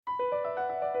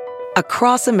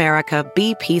Across America,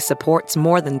 BP supports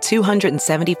more than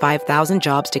 275,000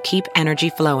 jobs to keep energy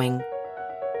flowing.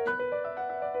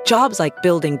 Jobs like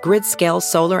building grid-scale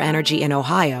solar energy in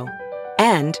Ohio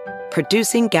and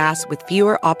producing gas with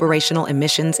fewer operational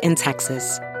emissions in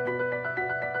Texas.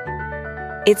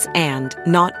 It's and,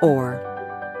 not or.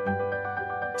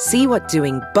 See what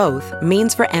doing both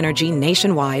means for energy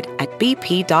nationwide at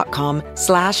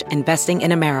bp.com/investing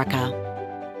in America.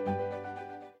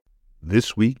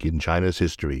 This week in China's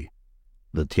history,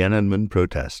 the Tiananmen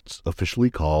protests officially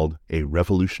called a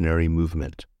revolutionary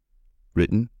movement.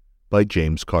 Written by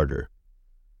James Carter.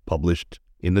 Published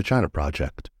in the China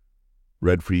Project.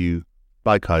 Read for you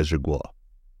by Kaiser Guo.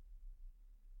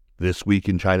 This week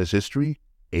in China's history,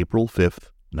 April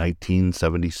 5th,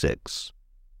 1976.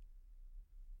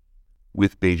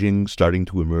 With Beijing starting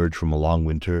to emerge from a long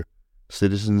winter,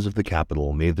 citizens of the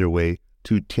capital made their way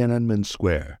to Tiananmen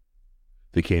Square.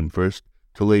 They came first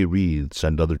to lay wreaths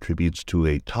and other tributes to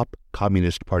a top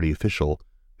Communist Party official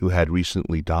who had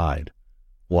recently died,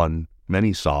 one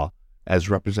many saw as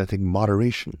representing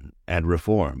moderation and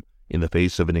reform in the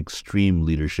face of an extreme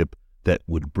leadership that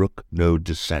would brook no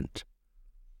dissent.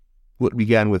 What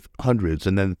began with hundreds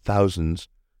and then thousands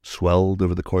swelled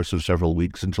over the course of several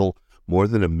weeks until more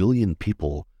than 1 million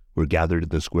people were gathered in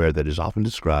the square that is often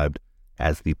described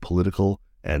as the political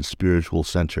and spiritual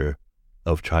center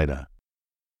of China.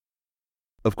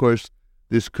 Of course,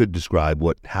 this could describe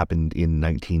what happened in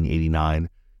 1989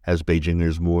 as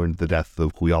Beijingers mourned the death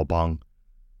of Hu Yaobang.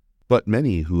 But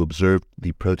many who observed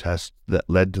the protests that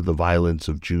led to the violence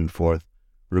of June 4th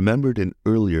remembered an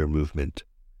earlier movement,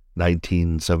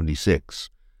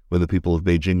 1976, when the people of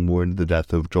Beijing mourned the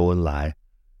death of Zhou Enlai,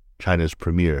 China's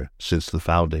premier since the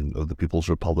founding of the People's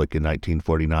Republic in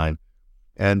 1949,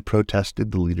 and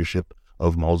protested the leadership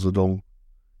of Mao Zedong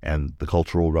and the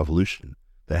Cultural Revolution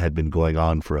that had been going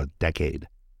on for a decade.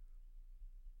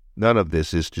 None of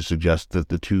this is to suggest that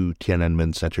the two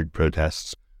Tiananmen-centered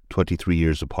protests, 23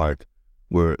 years apart,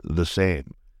 were the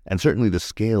same, and certainly the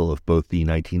scale of both the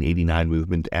 1989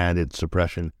 movement and its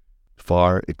suppression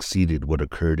far exceeded what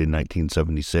occurred in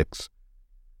 1976.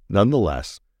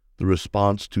 Nonetheless, the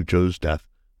response to Zhou's death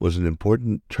was an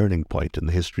important turning point in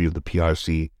the history of the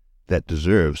PRC that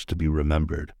deserves to be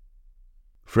remembered.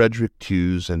 Frederick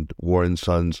Tew's and Warren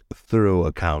Sun's thorough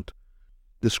account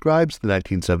describes the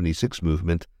 1976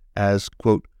 movement as,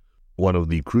 quote, one of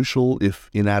the crucial, if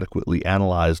inadequately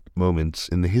analyzed, moments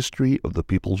in the history of the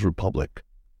People's Republic,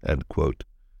 end quote.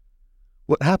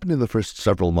 What happened in the first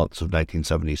several months of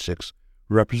 1976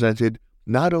 represented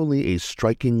not only a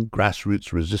striking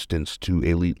grassroots resistance to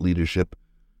elite leadership,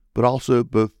 but also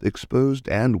both exposed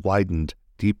and widened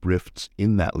deep rifts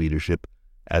in that leadership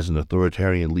as an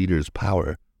authoritarian leader's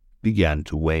power began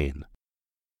to wane.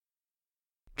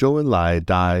 Zhou Enlai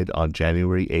died on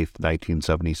January 8,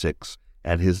 1976,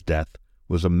 and his death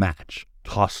was a match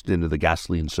tossed into the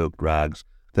gasoline-soaked rags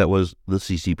that was the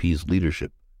CCP's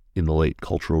leadership in the late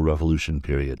Cultural Revolution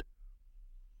period.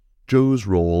 Zhou's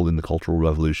role in the Cultural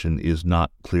Revolution is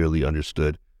not clearly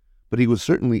understood, but he was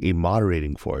certainly a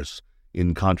moderating force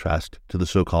in contrast to the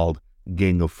so-called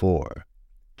Gang of Four,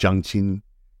 Jiang Qin,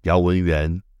 Yao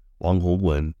Wenyuan, Wang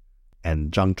Hongwen,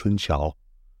 and Zhang Chunqiao,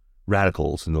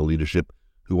 radicals in the leadership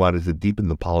who wanted to deepen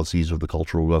the policies of the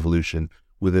Cultural Revolution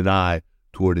with an eye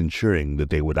toward ensuring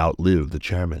that they would outlive the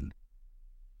chairman.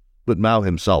 But Mao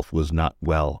himself was not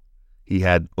well. He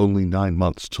had only 9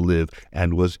 months to live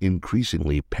and was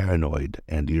increasingly paranoid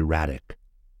and erratic.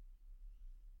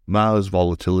 Mao's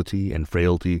volatility and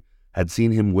frailty had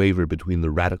seen him waver between the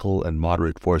radical and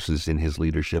moderate forces in his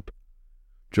leadership.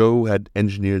 Zhou had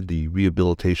engineered the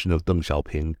rehabilitation of Deng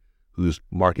Xiaoping, whose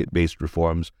market-based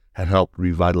reforms had helped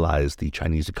revitalize the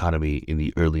Chinese economy in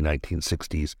the early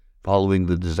 1960s, following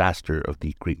the disaster of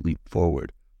the Great Leap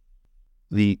Forward.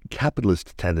 The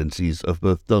capitalist tendencies of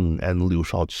both Deng and Liu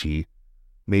Shaoqi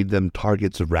made them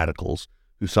targets of radicals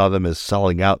who saw them as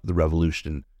selling out the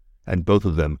revolution, and both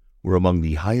of them were among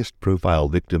the highest-profile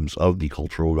victims of the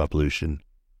Cultural Revolution.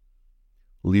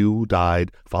 Liu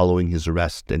died following his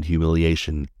arrest and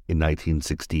humiliation in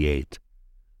 1968.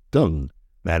 Deng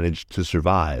managed to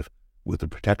survive with the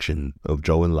protection of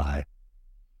Zhou Enlai.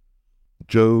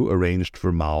 Zhou arranged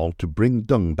for Mao to bring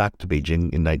Deng back to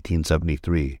Beijing in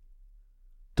 1973.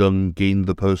 Deng gained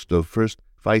the post of first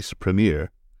vice premier,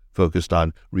 focused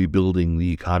on rebuilding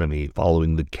the economy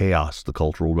following the chaos the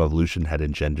Cultural Revolution had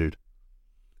engendered.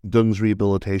 Deng's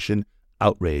rehabilitation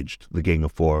outraged the Gang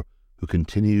of Four, who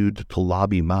continued to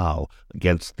lobby Mao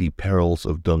against the perils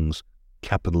of Deng's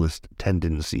capitalist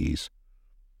tendencies.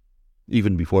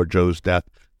 Even before Zhou's death,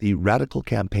 the radical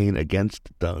campaign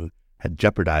against Deng had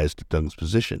jeopardized Deng's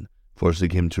position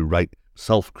forcing him to write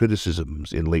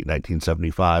self-criticisms in late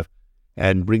 1975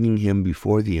 and bringing him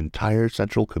before the entire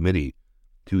Central Committee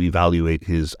to evaluate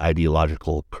his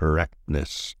ideological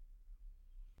correctness.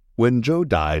 When Zhou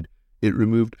died, it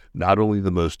removed not only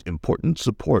the most important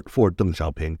support for Deng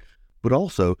Xiaoping, but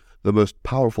also the most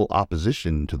powerful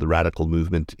opposition to the radical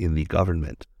movement in the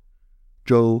government.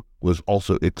 Zhou was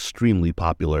also extremely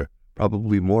popular,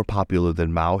 probably more popular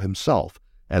than Mao himself,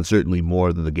 and certainly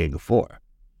more than the Gang of Four.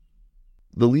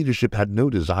 The leadership had no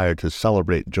desire to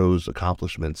celebrate Zhou's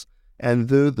accomplishments, and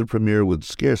though the premier would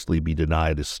scarcely be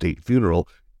denied a state funeral,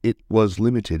 it was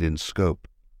limited in scope.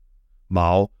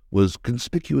 Mao was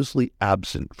conspicuously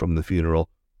absent from the funeral,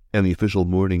 and the official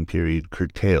mourning period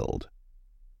curtailed.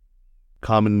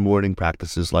 Common mourning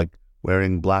practices like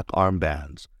wearing black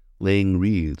armbands, laying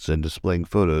wreaths, and displaying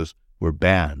photos were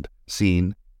banned,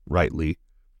 seen, rightly,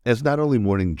 as not only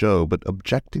mourning Zhou, but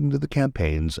objecting to the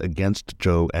campaigns against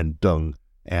Zhou and Deng,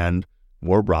 and,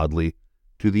 more broadly,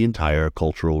 to the entire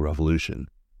Cultural Revolution.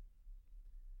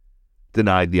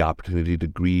 Denied the opportunity to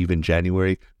grieve in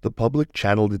January, the public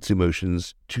channeled its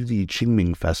emotions to the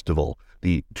Qingming Festival,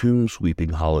 the tomb-sweeping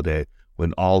holiday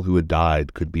when all who had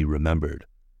died could be remembered.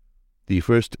 The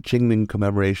first Qingming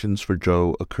commemorations for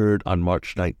Zhou occurred on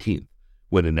March 19th,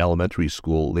 when an elementary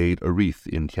school laid a wreath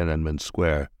in Tiananmen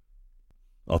Square.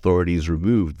 Authorities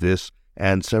removed this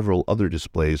and several other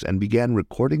displays and began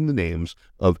recording the names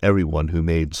of everyone who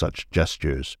made such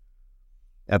gestures.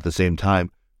 At the same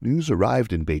time, news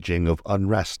arrived in Beijing of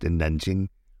unrest in Nanjing,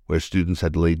 where students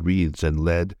had laid wreaths and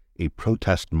led a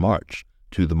protest march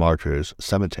to the martyrs'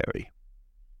 cemetery.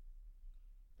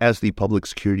 As the public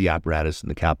security apparatus in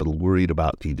the capital worried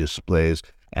about the displays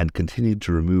and continued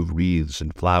to remove wreaths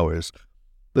and flowers,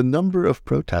 the number of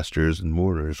protesters and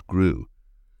mourners grew.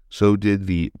 So did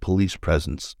the police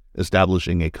presence,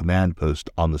 establishing a command post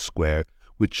on the square,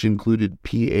 which included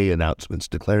PA announcements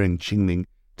declaring Qingming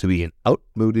to be an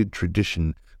outmoded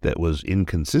tradition that was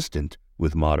inconsistent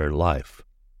with modern life.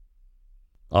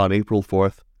 On April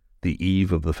 4th, the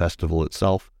eve of the festival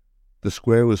itself, the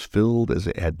square was filled as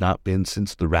it had not been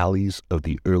since the rallies of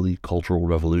the early Cultural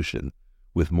Revolution,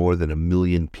 with more than 1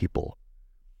 million people.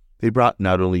 They brought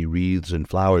not only wreaths and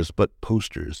flowers, but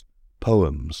posters,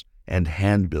 poems, and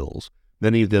handbills,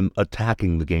 many of them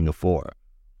attacking the Gang of Four.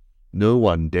 No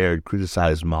one dared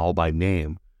criticize Mao by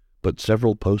name, but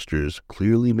several posters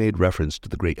clearly made reference to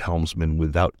the great helmsman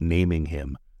without naming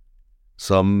him.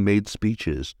 Some made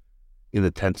speeches. In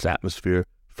the tense atmosphere,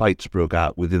 fights broke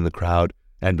out within the crowd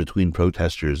and between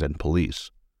protesters and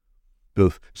police.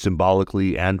 Both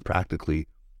symbolically and practically,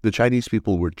 the Chinese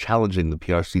people were challenging the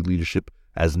PRC leadership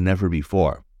as never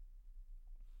before.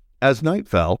 As night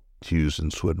fell, Hughes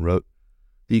and Swin wrote,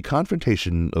 the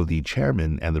confrontation of the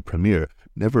chairman and the premier,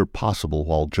 never possible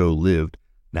while Zhou lived,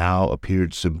 now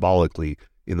appeared symbolically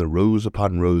in the rows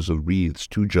upon rows of wreaths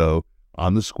to Zhou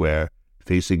on the square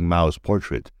facing Mao's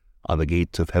portrait on the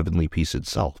gates of heavenly peace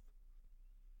itself.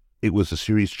 It was a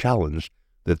serious challenge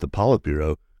that the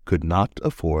Politburo could not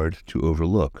afford to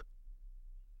overlook.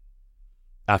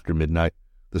 After midnight,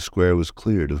 the square was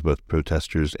cleared of both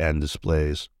protesters and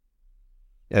displays.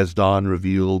 As dawn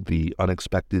revealed the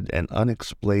unexpected and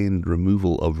unexplained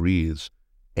removal of wreaths,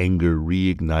 anger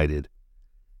reignited.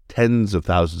 Tens of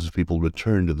thousands of people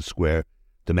returned to the square,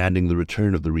 demanding the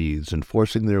return of the wreaths and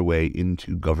forcing their way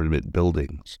into government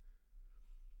buildings.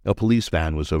 A police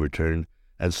van was overturned,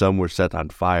 and some were set on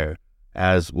fire,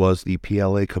 as was the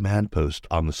PLA command post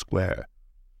on the square.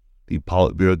 The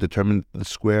Politburo determined the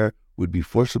square would be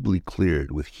forcibly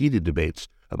cleared, with heated debates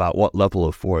about what level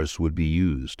of force would be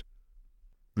used.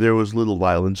 There was little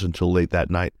violence until late that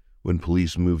night, when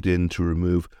police moved in to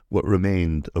remove what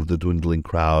remained of the dwindling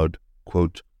crowd,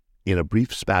 quote, in a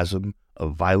brief spasm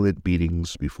of violent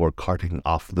beatings before carting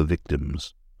off the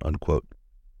victims, unquote.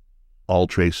 All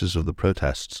traces of the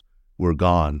protests were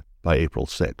gone by April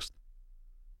 6th.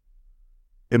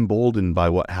 Emboldened by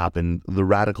what happened, the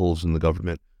radicals in the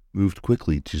government moved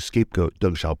quickly to scapegoat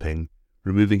Deng Xiaoping,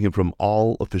 removing him from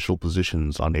all official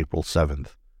positions on April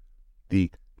 7th.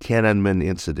 The Tiananmen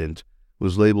incident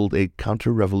was labeled a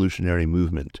counter-revolutionary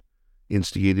movement,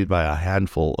 instigated by a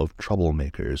handful of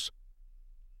troublemakers.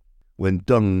 When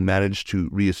Deng managed to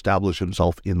re-establish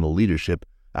himself in the leadership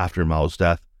after Mao's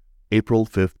death, April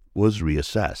 5th was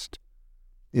reassessed.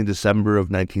 In December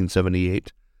of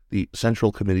 1978, the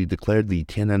Central Committee declared the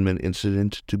Tiananmen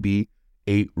incident to be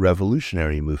a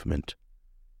revolutionary movement.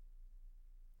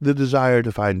 The desire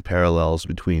to find parallels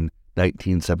between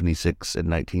 1976 and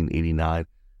 1989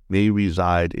 may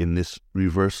reside in this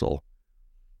reversal.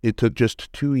 It took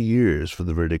just 2 years for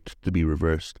the verdict to be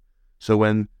reversed, so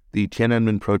when The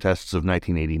Tiananmen protests of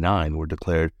 1989 were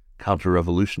declared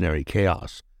counter-revolutionary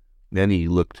chaos. Many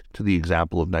looked to the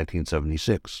example of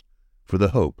 1976 for the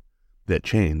hope that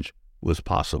change was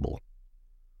possible.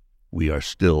 We are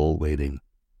still waiting.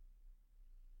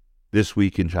 This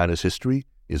Week in China's History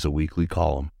is a weekly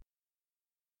column.